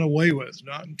finally done away with,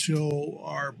 not until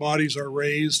our bodies are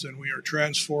raised and we are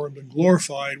transformed and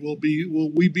glorified, will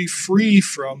we be free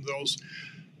from those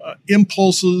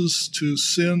impulses to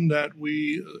sin that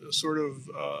we sort of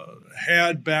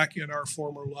had back in our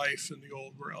former life in the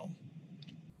old realm.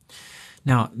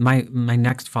 Now, my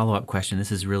next follow-up question,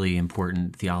 this is really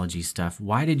important theology stuff.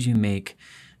 Why did you make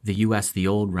the U.S. the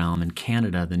old realm and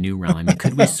Canada the new realm? I mean,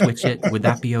 could we switch it? Would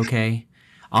that be okay?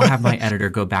 I'll have my editor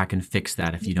go back and fix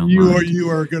that if you don't mind. You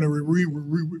are going to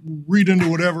read into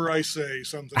whatever I say,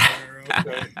 something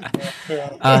there.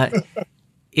 Okay.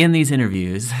 In these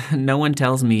interviews, no one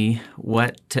tells me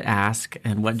what to ask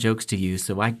and what jokes to use,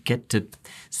 so I get to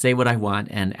say what I want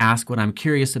and ask what I'm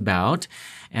curious about,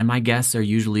 and my guests are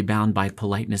usually bound by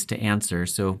politeness to answer.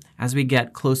 So as we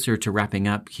get closer to wrapping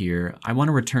up here, I want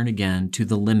to return again to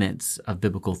the limits of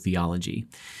biblical theology.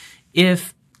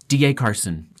 If D.A.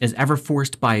 Carson is ever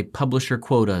forced by publisher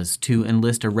quotas to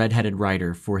enlist a red-headed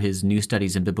writer for his New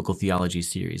Studies in Biblical Theology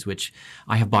series, which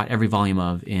I have bought every volume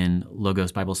of in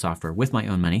Logos Bible Software with my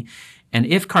own money, and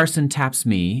if Carson taps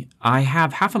me, I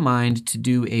have half a mind to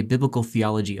do a biblical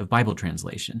theology of Bible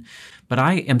translation. But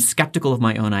I am skeptical of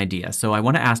my own idea, so I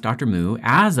want to ask Dr. Moo,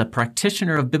 as a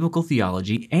practitioner of biblical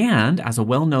theology and as a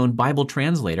well-known Bible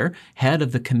translator, head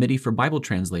of the Committee for Bible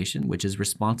Translation, which is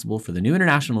responsible for the New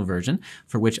International Version,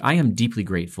 for which I am deeply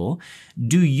grateful,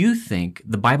 do you think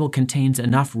the Bible contains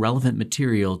enough relevant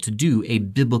material to do a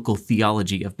biblical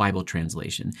theology of Bible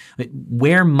translation?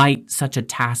 Where might such a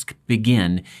task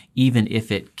begin, even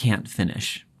if it can't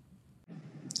finish?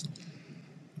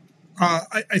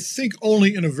 I think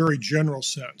only in a very general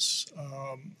sense.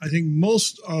 I think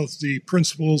most of the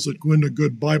principles that go into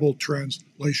good Bible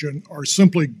translation are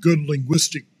simply good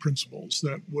linguistic principles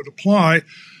that would apply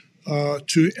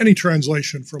to any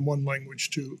translation from one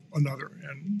language to another.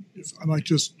 And if I might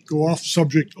just go off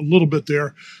subject a little bit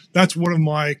there, that's one of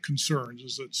my concerns,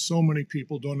 is that so many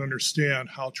people don't understand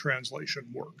how translation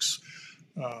works.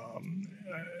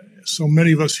 So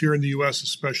many of us here in the U.S.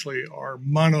 especially are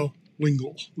monolingual.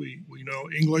 We know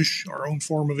English, our own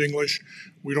form of English.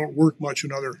 We don't work much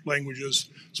in other languages.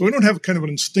 So we don't have kind of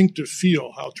an instinctive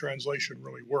feel how translation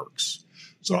really works.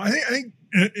 So I think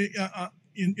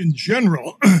in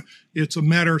general, it's a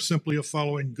matter simply of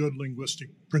following good linguistic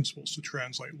principles to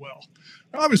translate well.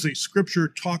 Now, obviously, Scripture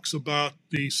talks about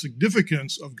the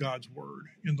significance of God's Word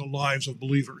in the lives of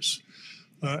believers.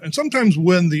 And sometimes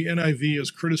when the NIV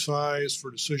is criticized for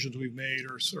decisions we've made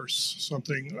or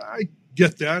something, I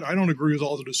get that. I don't agree with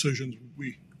all the decisions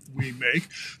we make.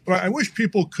 But I wish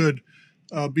people could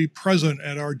be present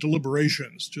at our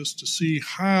deliberations just to see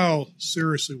how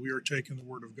seriously we are taking the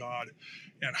Word of God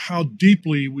and how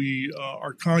deeply we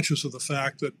are conscious of the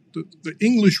fact that the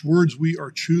English words we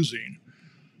are choosing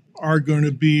are going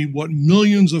to be what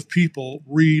millions of people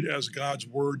read as God's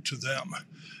Word to them.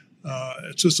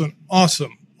 It's just an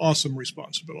awesome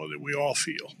responsibility that we all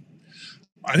feel.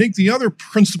 I think the other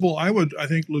principle I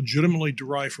think legitimately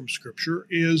derive from Scripture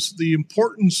is the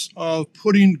importance of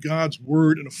putting God's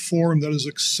Word in a form that is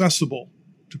accessible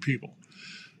to people.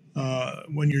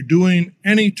 When you're doing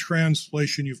any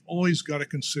translation, you've always got to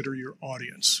consider your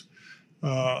audience.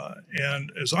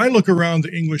 And as I look around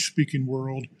the English-speaking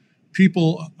world,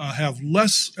 people have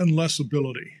less and less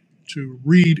ability to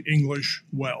read English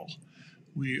well.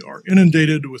 We are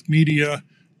inundated with media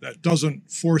that doesn't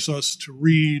force us to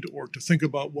read or to think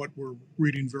about what we're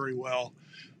reading very well.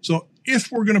 So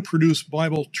if we're going to produce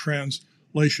Bible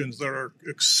translations that are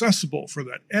accessible for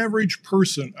that average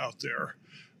person out there,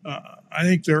 I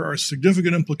think there are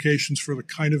significant implications for the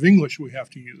kind of English we have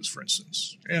to use, for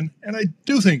instance. And I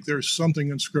do think there's something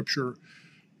in Scripture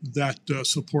that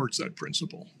supports that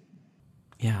principle.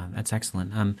 Yeah, that's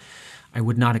excellent. I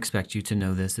would not expect you to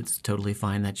know this. It's totally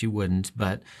fine that you wouldn't,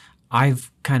 but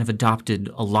I've kind of adopted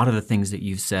a lot of the things that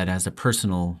you've said as a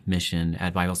personal mission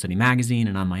at Bible Study Magazine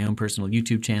and on my own personal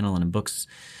YouTube channel and in books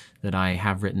that I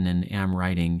have written and am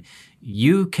writing,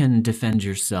 you can defend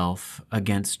yourself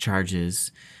against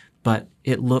charges, but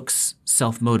it looks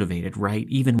self-motivated, right?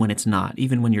 Even when it's not,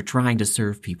 even when you're trying to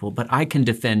serve people. But I can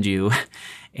defend you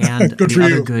and the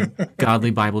other good, godly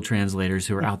Bible translators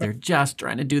who are out there just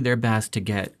trying to do their best to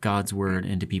get God's word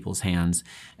into people's hands.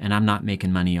 And I'm not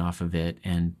making money off of it.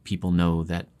 And people know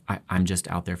that I'm just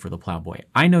out there for the plowboy.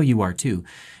 I know you are too.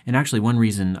 And actually, one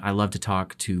reason I love to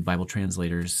talk to Bible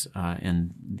translators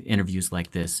in interviews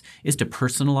like this is to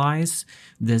personalize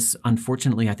this,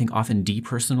 unfortunately, I think often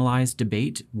depersonalized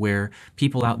debate where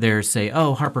people out there say,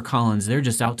 oh, HarperCollins, they're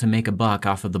just out to make a buck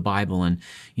off of the Bible. And,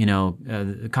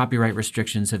 copyright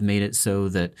restrictions have made it so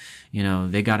that,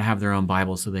 they got to have their own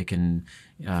Bible so they can,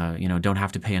 don't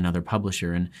have to pay another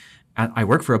publisher. And I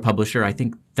work for a publisher. I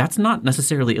think that's not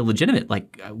necessarily illegitimate.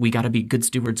 Like, we got to be good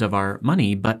stewards of our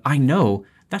money, but I know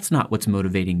that's not what's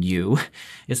motivating you.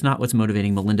 It's not what's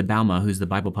motivating Melinda Bauma, who's the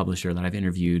Bible publisher that I've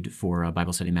interviewed for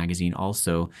Bible Study Magazine,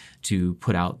 also to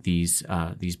put out these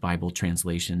Bible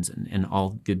translations and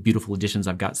all the beautiful editions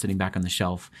I've got sitting back on the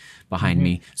shelf behind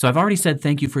me. So I've already said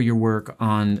thank you for your work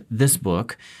on this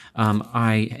book.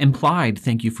 I implied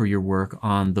thank you for your work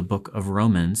on the book of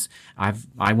Romans.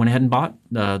 I went ahead and bought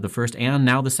the first and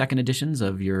now the second editions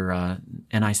of your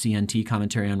NICNT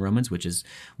commentary on Romans, which is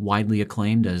widely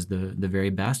acclaimed as the very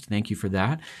best. Thank you for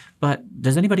that. But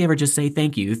does anybody ever just say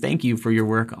thank you? Thank you for your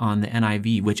work on the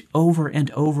NIV, which over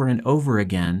and over and over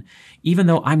again, even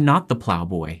though I'm not the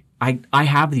plowboy, I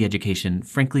have the education.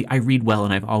 Frankly, I read well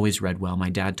and I've always read well. My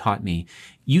dad taught me.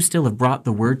 You still have brought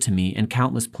the word to me in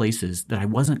countless places that I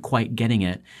wasn't quite getting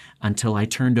it until I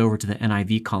turned over to the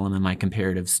NIV column in my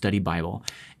comparative study Bible.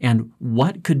 And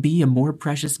what could be a more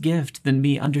precious gift than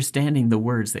me understanding the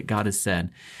words that God has said?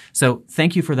 So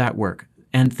thank you for that work.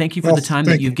 And thank you for the time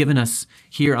that you've given us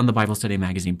here on the Bible Study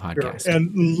Magazine podcast. Sure.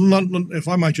 And if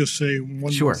I might just say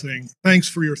one more thing, thanks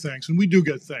for your thanks. And we do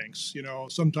get thanks.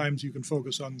 Sometimes you can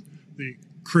focus on the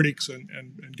critics and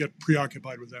get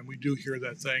preoccupied with them. We do hear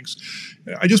that thanks.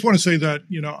 I just want to say that,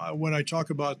 when I talk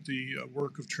about the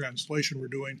work of translation we're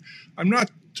doing, I'm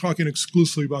not talking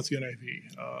exclusively about the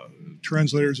NIV.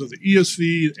 Translators of the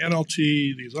ESV, NLT,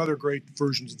 these other great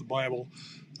versions of the Bible,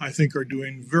 I think are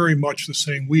doing very much the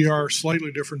same. We are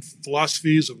slightly different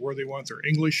philosophies of where they want their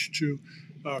English to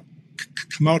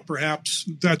come out, perhaps.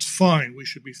 That's fine. We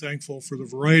should be thankful for the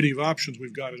variety of options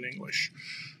we've got in English.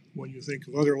 When you think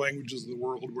of other languages of the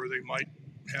world where they might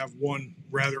have one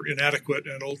rather inadequate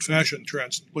and old-fashioned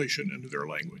translation into their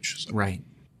language. So. Right.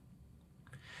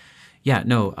 Yeah,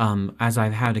 no, as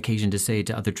I've had occasion to say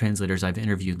to other translators I've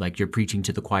interviewed, like, you're preaching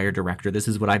to the choir director. This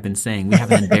is what I've been saying. We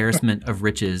have an embarrassment of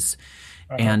riches.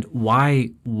 And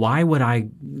why would I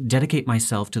dedicate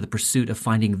myself to the pursuit of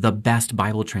finding the best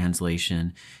Bible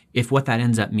translation if what that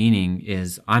ends up meaning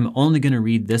is I'm only going to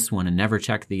read this one and never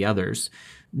check the others?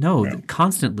 No,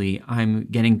 constantly I'm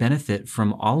getting benefit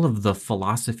from all of the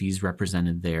philosophies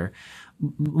represented there,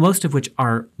 most of which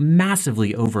are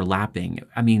massively overlapping.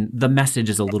 I mean, the Message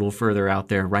is a little further out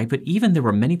there, right? But even there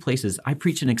were many places. I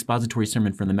preached an expository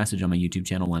sermon from the Message on my YouTube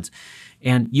channel once,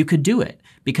 and you could do it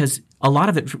because a lot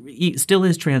of it still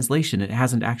is translation. It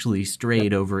hasn't actually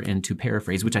strayed over into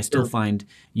paraphrase, which I still find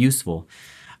useful.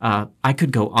 I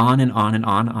could go on and on and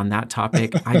on that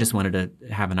topic. I just wanted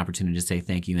to have an opportunity to say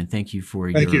thank you, and thank you for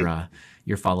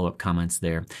your follow-up comments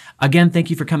there. Again,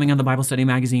 thank you for coming on the Bible Study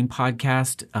Magazine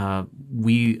podcast.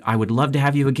 I would love to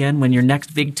have you again when your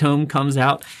next big tome comes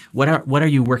out. What are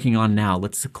you working on now?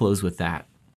 Let's close with that.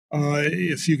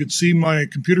 If you could see my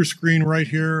computer screen right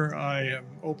here, I am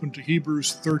open to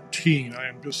Hebrews 13. I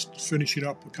am just finishing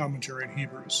up a commentary in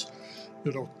Hebrews.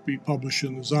 It'll be published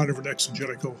in the Zondervan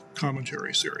Exegetical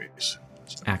Commentary series.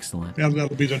 Excellent.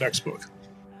 That'll be the next book.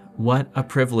 What a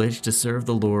privilege to serve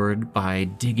the Lord by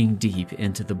digging deep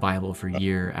into the Bible for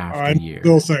year after year.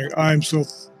 I'm so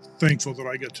thankful that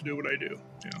I get to do what I do.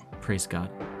 Yeah. Praise God.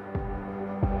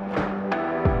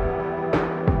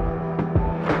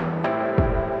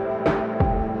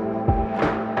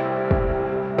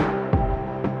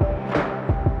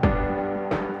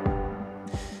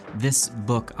 This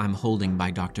book I'm holding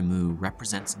by Dr. Moo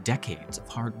represents decades of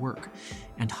hard work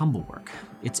and humble work.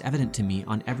 It's evident to me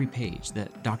on every page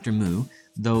that Dr. Moo,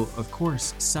 though of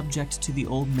course subject to the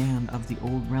old man of the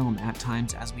old realm at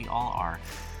times as we all are,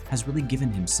 has really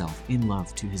given himself in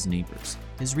love to his neighbors,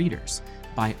 his readers,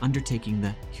 by undertaking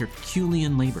the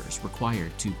Herculean labors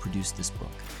required to produce this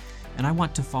book. And I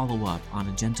want to follow up on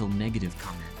a gentle negative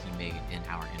comment he made in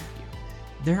our interview.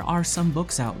 There are some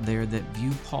books out there that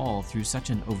view Paul through such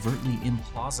an overtly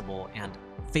implausible and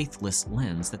faithless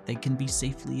lens that they can be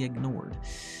safely ignored.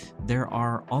 There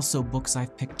are also books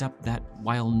I've picked up that,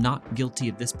 while not guilty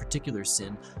of this particular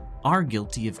sin, are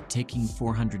guilty of taking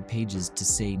 400 pages to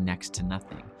say next to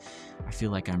nothing. I feel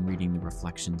like I'm reading the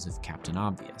reflections of Captain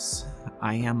Obvious.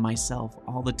 I am myself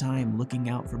all the time looking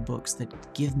out for books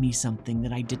that give me something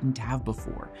that I didn't have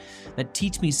before, that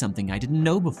teach me something I didn't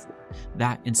know before,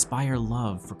 that inspire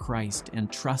love for Christ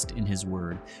and trust in His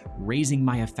Word, raising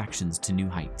my affections to new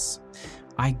heights.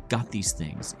 I got these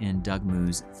things in Doug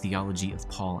Moo's Theology of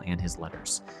Paul and His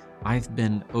Letters. I've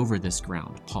been over this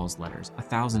ground, Paul's letters,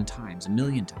 1,000 times,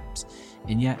 1,000,000 times,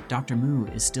 and yet Dr. Moo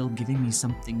is still giving me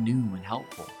something new and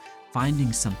helpful,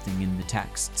 finding something in the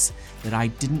texts that I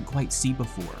didn't quite see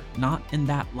before, not in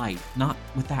that light, not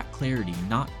with that clarity,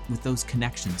 not with those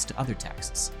connections to other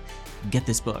texts. Get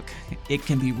this book. It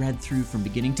can be read through from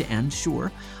beginning to end,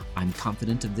 sure. I'm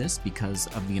confident of this because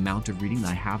of the amount of reading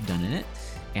that I have done in it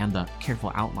and the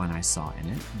careful outline I saw in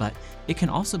it, but it can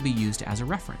also be used as a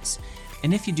reference.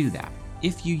 And if you do that,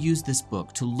 if you use this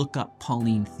book to look up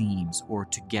Pauline themes or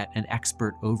to get an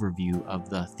expert overview of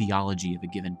the theology of a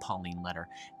given Pauline letter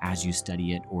as you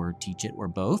study it or teach it or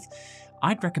both,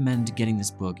 I'd recommend getting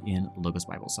this book in Logos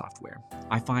Bible software.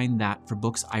 I find that for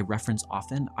books I reference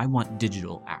often, I want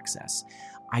digital access.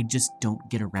 I just don't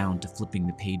get around to flipping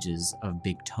the pages of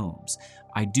big tomes.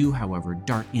 I do, however,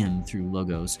 dart in through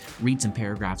Logos, read some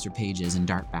paragraphs or pages, and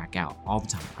dart back out all the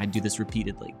time. I do this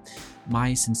repeatedly.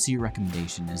 My sincere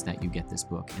recommendation is that you get this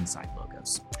book inside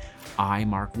Logos. I,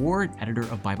 Mark Ward, editor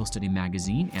of Bible Study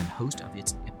Magazine and host of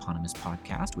its eponymous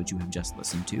podcast, which you have just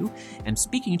listened to, am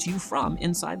speaking to you from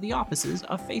inside the offices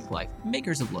of Faith Life,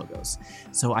 makers of Logos.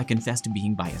 So I confess to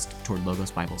being biased toward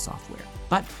Logos Bible software.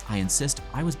 But I insist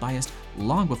I was biased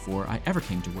long before I ever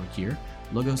came to work here.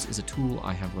 Logos is a tool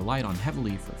I have relied on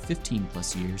heavily for 15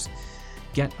 plus years.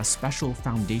 Get a special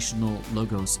foundational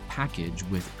Logos package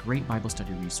with great Bible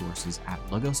study resources at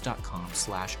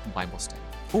logos.com/Bible study.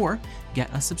 Or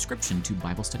get a subscription to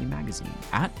Bible Study Magazine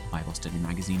at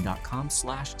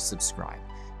BibleStudyMagazine.com/subscribe.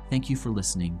 Thank you for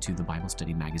listening to the Bible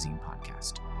Study Magazine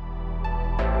podcast.